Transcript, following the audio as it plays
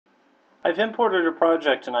I've imported a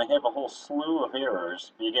project and I have a whole slew of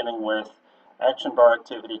errors, beginning with action bar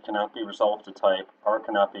activity cannot be resolved to type, or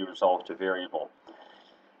cannot be resolved to variable.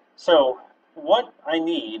 So what I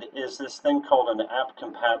need is this thing called an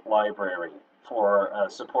AppCompat library for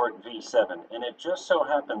support v7, and it just so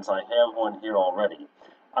happens I have one here already.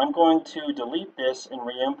 I'm going to delete this and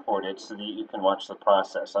re-import it so that you can watch the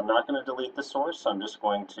process. I'm not going to delete the source, I'm just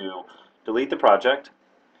going to delete the project,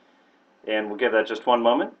 and we'll give that just one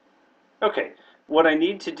moment. Okay, what I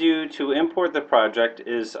need to do to import the project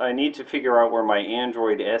is I need to figure out where my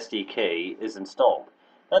Android SDK is installed.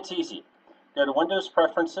 That's easy. Go to Windows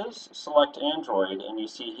Preferences, select Android, and you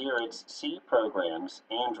see here it's C Programs,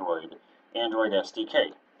 Android, Android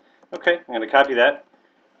SDK. Okay, I'm going to copy that.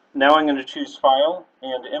 Now I'm going to choose File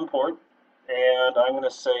and Import, and I'm going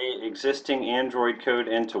to say Existing Android Code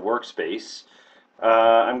into Workspace.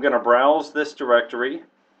 I'm going to browse this directory,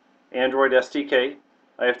 Android SDK.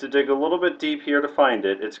 I have to dig a little bit deep here to find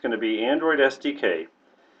it. It's going to be Android SDK,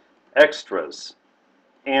 Extras,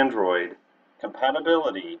 Android,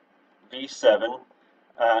 Compatibility, V7,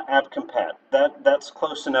 AppCompat. That's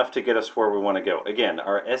close enough to get us where we want to go. Again,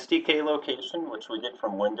 our SDK location, which we get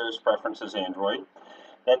from Windows Preferences Android,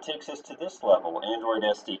 that takes us to this level, Android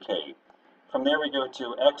SDK. From there we go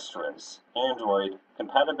to Extras, Android,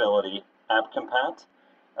 Compatibility, AppCompat,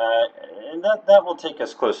 and that will take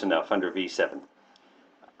us close enough under V7.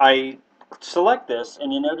 I select this,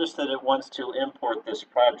 and you notice that it wants to import this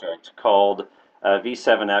project called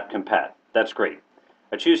v7 AppCompat. That's great.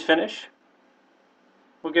 I choose Finish.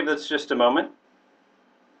 We'll give this just a moment.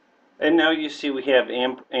 And now you see we have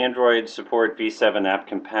Android support v7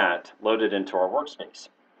 AppCompat loaded into our workspace.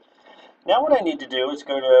 Now what I need to do is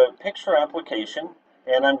go to Picture Application,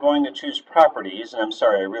 and I'm going to choose Properties, and I'm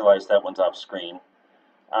sorry, I realize that one's off screen.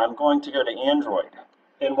 I'm going to go to Android.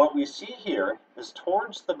 And what we see here is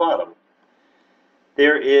towards the bottom,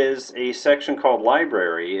 there is a section called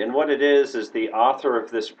Library, and what it is the author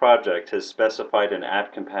of this project has specified an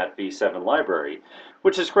AppCompat v7 library,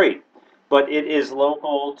 which is great, but it is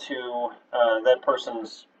local to that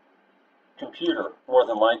person's computer, more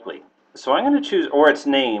than likely. So I'm going to choose, or it's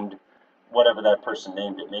named whatever that person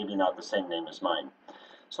named it, maybe not the same name as mine.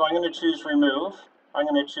 So I'm going to choose Remove, I'm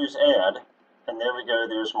going to choose Add, and there we go,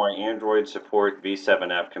 there's my Android support v7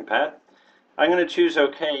 AppCompat. I'm going to choose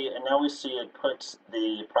OK, and now we see it puts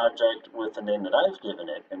the project with the name that I've given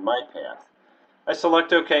it in my path. I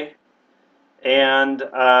select OK, and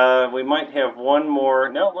we might have one more.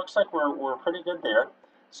 No, it looks like we're pretty good there.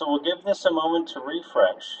 So we'll give this a moment to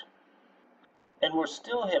refresh. And we're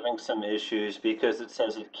still having some issues because it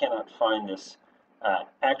says it cannot find this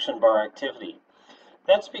action bar activity.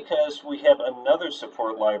 That's because we have another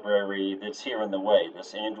support library that's here in the way,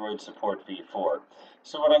 this Android support v4.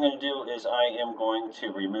 So what I'm going to do is I am going to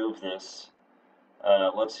remove this.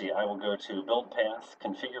 Let's see, I will go to Build Path,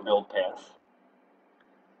 Configure Build Path,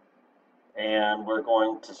 and we're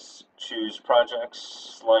going to choose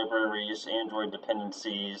Projects, Libraries, Android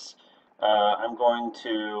Dependencies. I'm going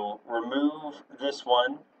to remove this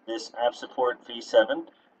one, this App Support v7,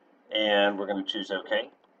 and we're going to choose OK.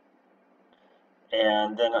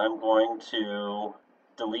 And then I'm going to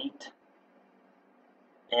delete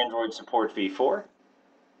Android Support v4.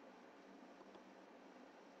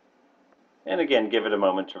 And again, give it a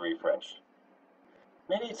moment to refresh.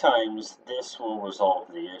 Many times this will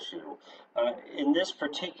resolve the issue. In this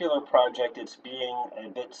particular project, it's being a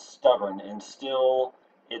bit stubborn and still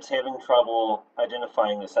it's having trouble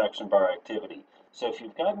identifying this action bar activity. So if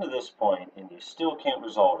you've gotten to this point and you still can't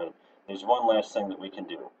resolve it, there's one last thing that we can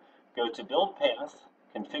do. Go to Build Path,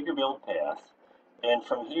 Configure Build Path, and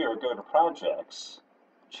from here go to Projects,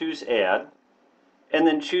 choose Add, and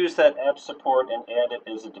then choose that App Support and add it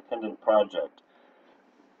as a dependent project.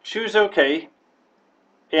 Choose OK,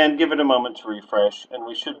 and give it a moment to refresh, and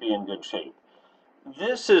we should be in good shape.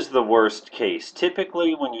 This is the worst case.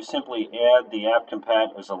 Typically, when you simply add the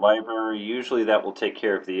AppCompat as a library, usually that will take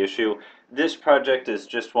care of the issue. This project is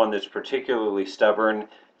just one that's particularly stubborn.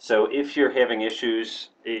 So if you're having issues,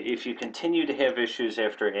 if you continue to have issues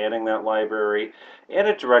after adding that library, add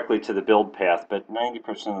it directly to the build path, but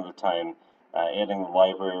 90% of the time, adding the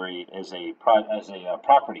library as a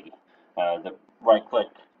property, the right-click,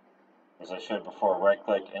 as I showed before,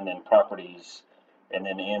 right-click, and then Properties, and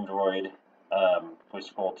then Android. We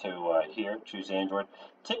scroll to here, choose Android.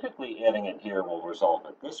 Typically, adding it here will resolve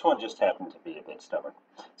it. This one just happened to be a bit stubborn.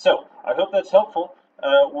 So, I hope that's helpful.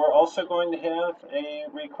 We're also going to have a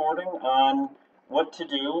recording on what to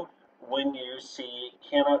do when you see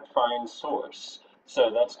cannot find source. So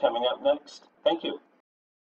that's coming up next. Thank you.